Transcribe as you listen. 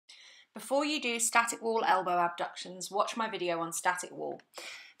Before you do static wall elbow abductions, watch my video on static wall.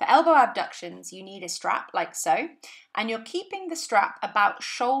 For elbow abductions, you need a strap like so, and you're keeping the strap about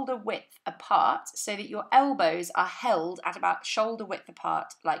shoulder width apart so that your elbows are held at about shoulder width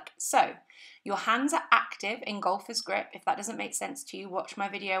apart like so. Your hands are active in golfer's grip. If that doesn't make sense to you, watch my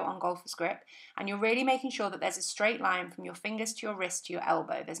video on golfer's grip, and you're really making sure that there's a straight line from your fingers to your wrist to your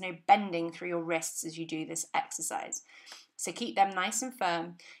elbow. There's no bending through your wrists as you do this exercise. So keep them nice and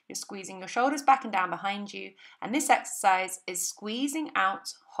firm. You're squeezing your shoulders back and down behind you, and this exercise is squeezing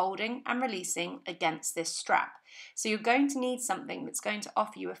out, holding and releasing against this strap. So you're going to need something that's going to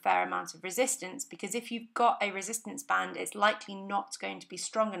offer you a fair amount of resistance, because if you've got a resistance band, it's likely not going to be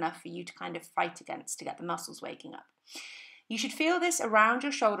strong enough for you to kind of fight against to get the muscles waking up. You should feel this around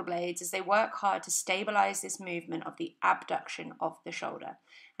your shoulder blades as they work hard to stabilize this movement of the abduction of the shoulder.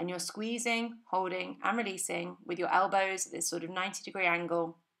 And you're squeezing, holding and releasing with your elbows at this sort of 90-degree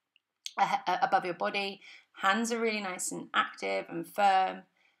angle above your body. Hands are really nice and active and firm,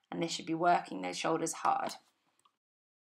 and this should be working those shoulders hard.